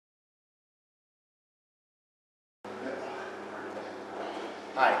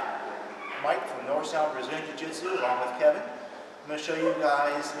Hi, Mike from North South Brazilian Jiu-Jitsu along with Kevin. I'm going to show you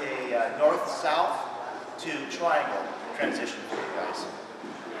guys a north-south to triangle transition for you guys.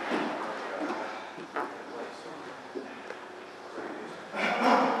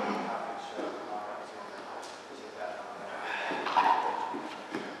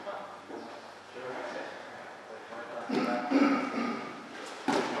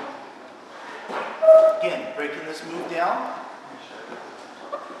 Again, breaking this move down.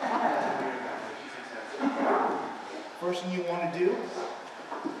 First thing you want to do,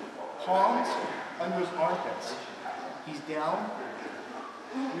 palms under his armpits. He's down.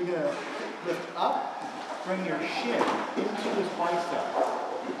 You're going to lift up, bring your shin into his bicep.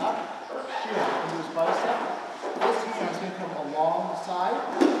 Up, shin into his bicep. This hand is going to come along the side,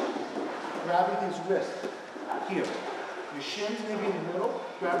 grabbing his wrist here. Your shin's going to be in the middle,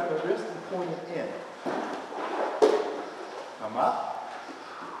 grab the wrist and point it in. Come up.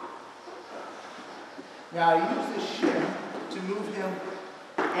 Now use the shin to move him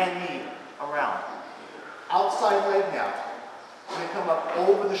and knee around. Outside leg now. He's going to come up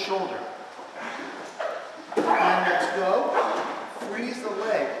over the shoulder. And let's go. Freeze the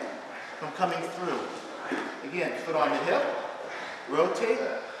leg from coming through. Again, foot on the hip. Rotate.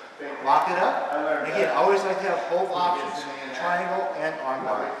 Lock it up. And again, I always like to have both options. Triangle and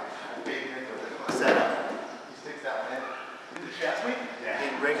armbar. Set up. Chest sweep?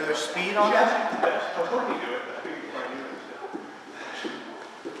 Getting regular speed on that. Of course you do it.